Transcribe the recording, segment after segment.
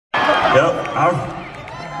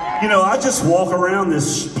I just walk around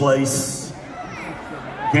this place,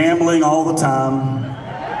 gambling all the time,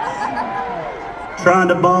 trying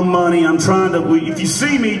to bum money. I'm trying to, if you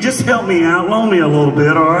see me, just help me out, loan me a little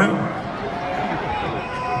bit, all right?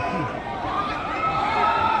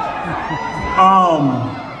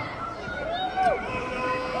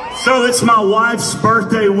 So it's my wife's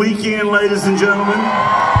birthday weekend, ladies and gentlemen.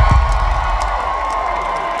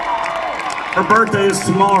 Her birthday is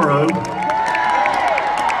tomorrow.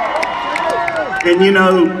 And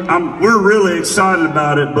we're really excited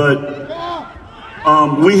about it, but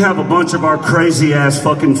we have a bunch of our crazy ass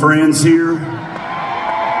fucking friends here.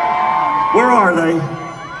 Where are they?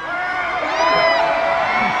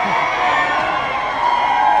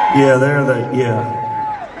 Yeah, there they, yeah.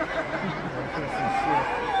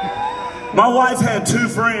 My wife had two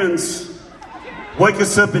friends wake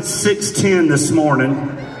us up at 6:10 this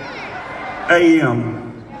morning,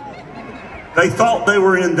 a.m. They thought they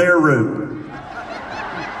were in their room.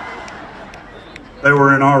 They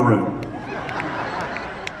were in our room.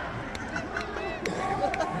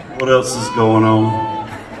 What else is going on?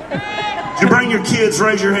 Did you bring your kids?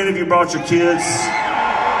 Raise your hand if you brought your kids.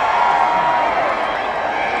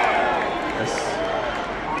 Yes.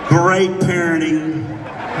 Great parenting.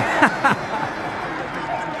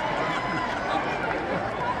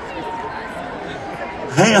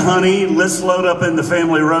 Hey honey, let's load up in the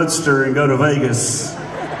family roadster and go to Vegas.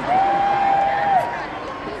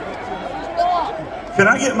 Can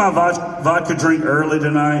I get my vodka drink early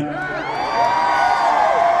tonight?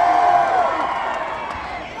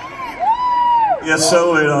 Yeah,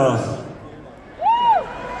 so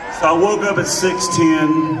I woke up at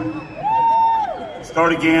 6:10,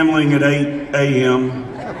 started gambling at 8 a.m.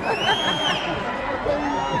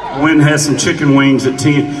 Went and had some chicken wings at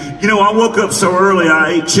 10. I woke up so early, I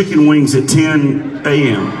ate chicken wings at 10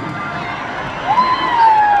 a.m.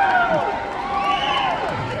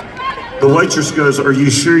 The waitress goes, "Are you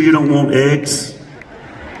sure you don't want eggs?"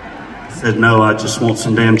 I said, "No, I just want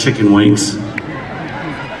some damn chicken wings."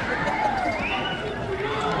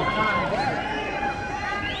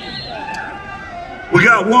 We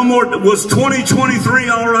got one more. Was 2023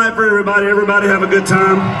 all right for everybody? Everybody have a good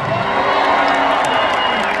time?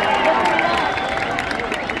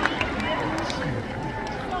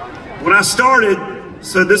 When I started,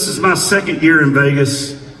 so this is my second year in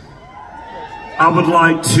Vegas, I would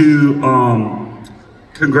like to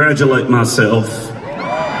congratulate myself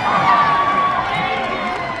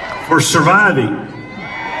for surviving.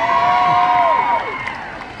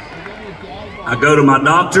 I go to my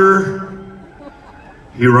doctor.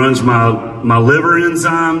 He runs my liver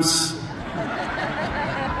enzymes.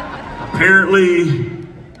 Apparently,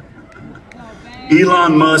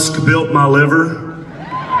 Elon Musk built my liver.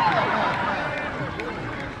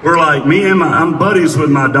 We're like, I'm buddies with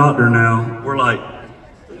my doctor now. We're like,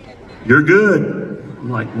 "You're good." I'm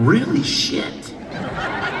like, "Really? Shit."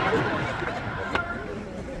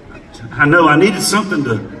 I know, I needed something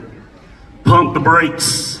to pump the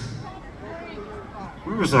brakes.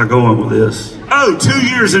 Where was I going with this? Oh, 2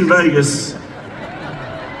 years in Vegas.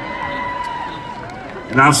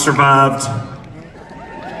 And I've survived.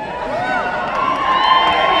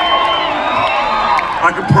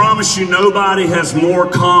 I can promise you nobody has more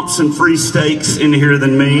comps and free steaks in here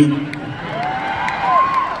than me.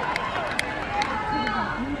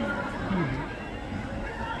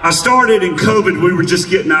 I started in COVID. We were just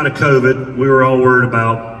getting out of COVID. We were all worried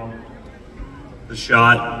about the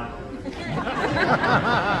shot.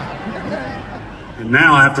 And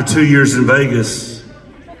now, after 2 years in Vegas,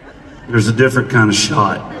 there's a different kind of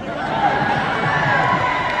shot.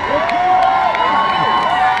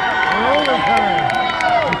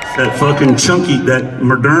 That fucking chunky, that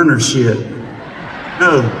Moderna shit.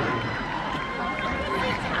 No.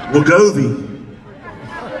 Wegovy.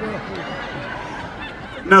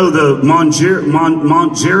 No, the Montgero.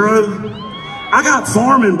 I got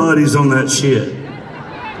farming buddies on that shit.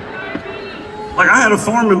 Like, I had a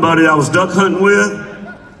farming buddy I was duck hunting with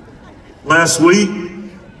last week.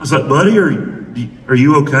 I was like, "Buddy, are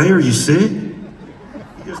you okay? Are you sick?"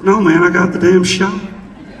 He goes, "No, man, I got the damn shot."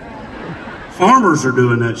 Farmers are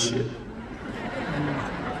doing that shit.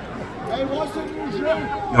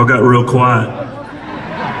 Y'all got real quiet.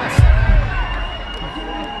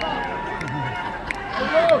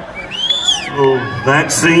 Oh,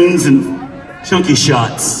 vaccines and chunky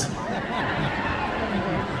shots.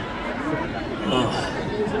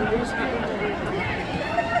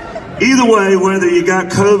 Either way, whether you got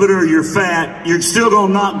COVID or you're fat, you're still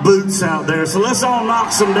gonna knock boots out there. So let's all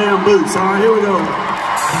knock some damn boots. All right, here we go.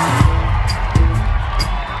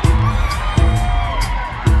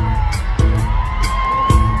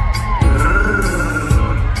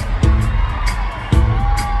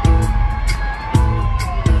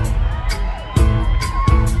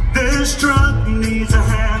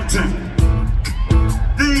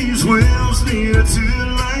 These wheels need a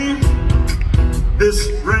two-lane. This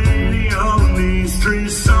radio needs 3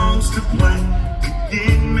 songs to play to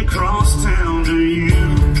get me across town to you.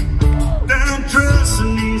 That dress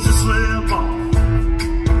needs to slip off.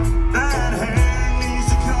 That hair needs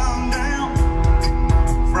to come down.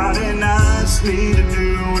 Friday nights need to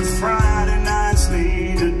do what Friday nights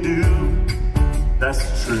need to do. That's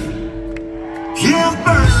the truth. Yeah,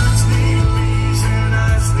 birds need bees and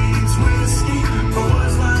ice needs whiskey.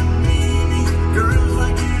 Boys like me need girls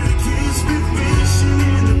like you to kiss me. Fishing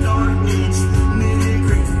in the dark needs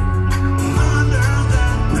nitty-gritty under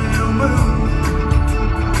that pale moon.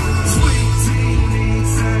 Sweet tea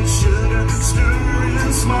needs that sugar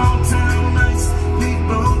stirring. Small town nights need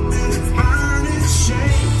both its burning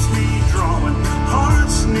shades need drawing.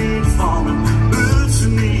 Hearts need falling. Boots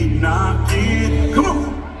need knocking. Come on!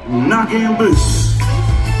 Knocking boots.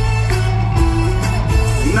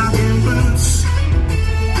 Knocking boots.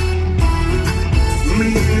 Me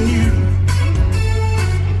and you.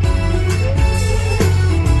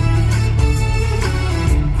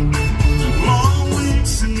 Long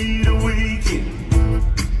weeks need a weekend.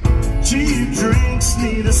 Cheap drinks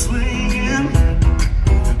need a slinging.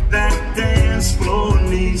 That dance floor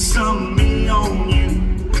needs some me on you,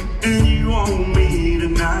 and you on me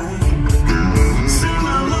tonight.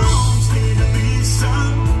 Sing-alongs need to be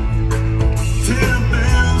sung. Till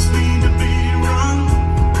bells need to be rung.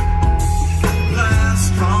 Last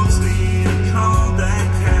calls need to call that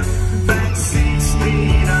cab. Back seats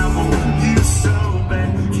need I want you so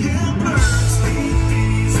bad. Yeah, birds need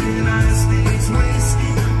bees and ice needs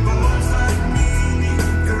whiskey. Boys like me need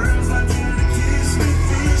girls like you to kiss me.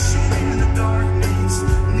 Fishing in the dark needs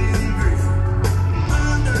nitty-gritty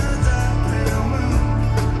under that pale moon.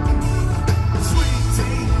 Sweet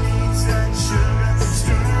tea needs that sugar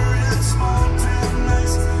stirring. Small town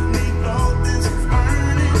nights need both its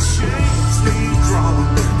burning shades need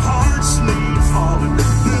drawing. Hearts need falling.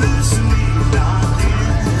 Boots need knocking.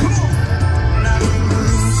 Come on, knocking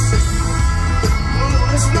boots. Oh,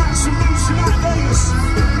 let's knock some boots tonight, Vegas.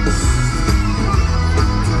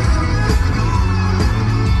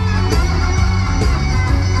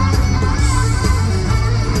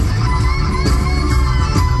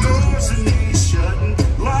 Doors need shutting,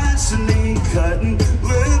 lights need cutting,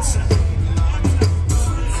 lips.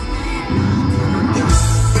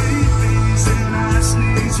 Babies and ice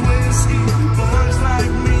needs whiskey. Boys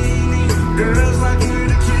like me need girls like you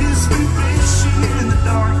to kiss me. Fishing in the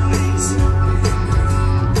dark needs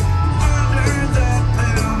under that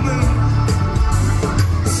pale moon.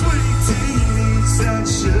 Sweet tea needs that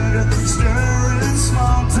sugar stirring.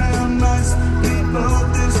 Small town nights need both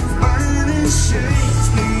this burning shades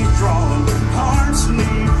need drawing. Hearts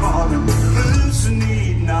need falling. Boots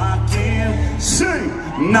need knocking. Sing!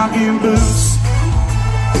 Knocking boots.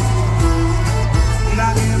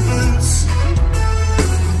 Knocking boots.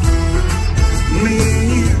 Me and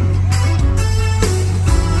you.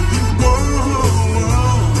 Whoa,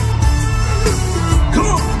 whoa. Come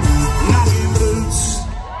on. Knocking boots.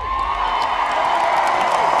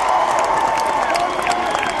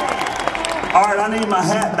 All right, I need my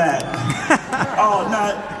hat back. Oh, no.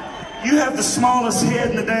 You have the smallest head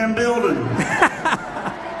in the damn building.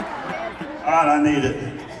 All right, I need it.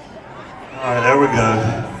 All right, there we go.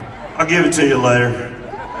 I'll give it to you later.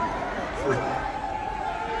 For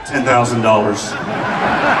 $10,000.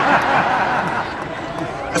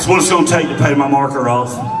 That's what it's going to take to pay my marker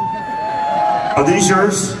off. Are these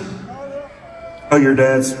yours? Oh, your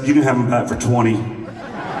dad's? You can have them back for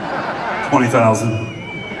 20,000.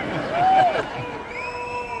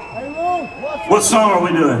 What song are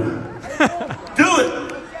we doing? Do it!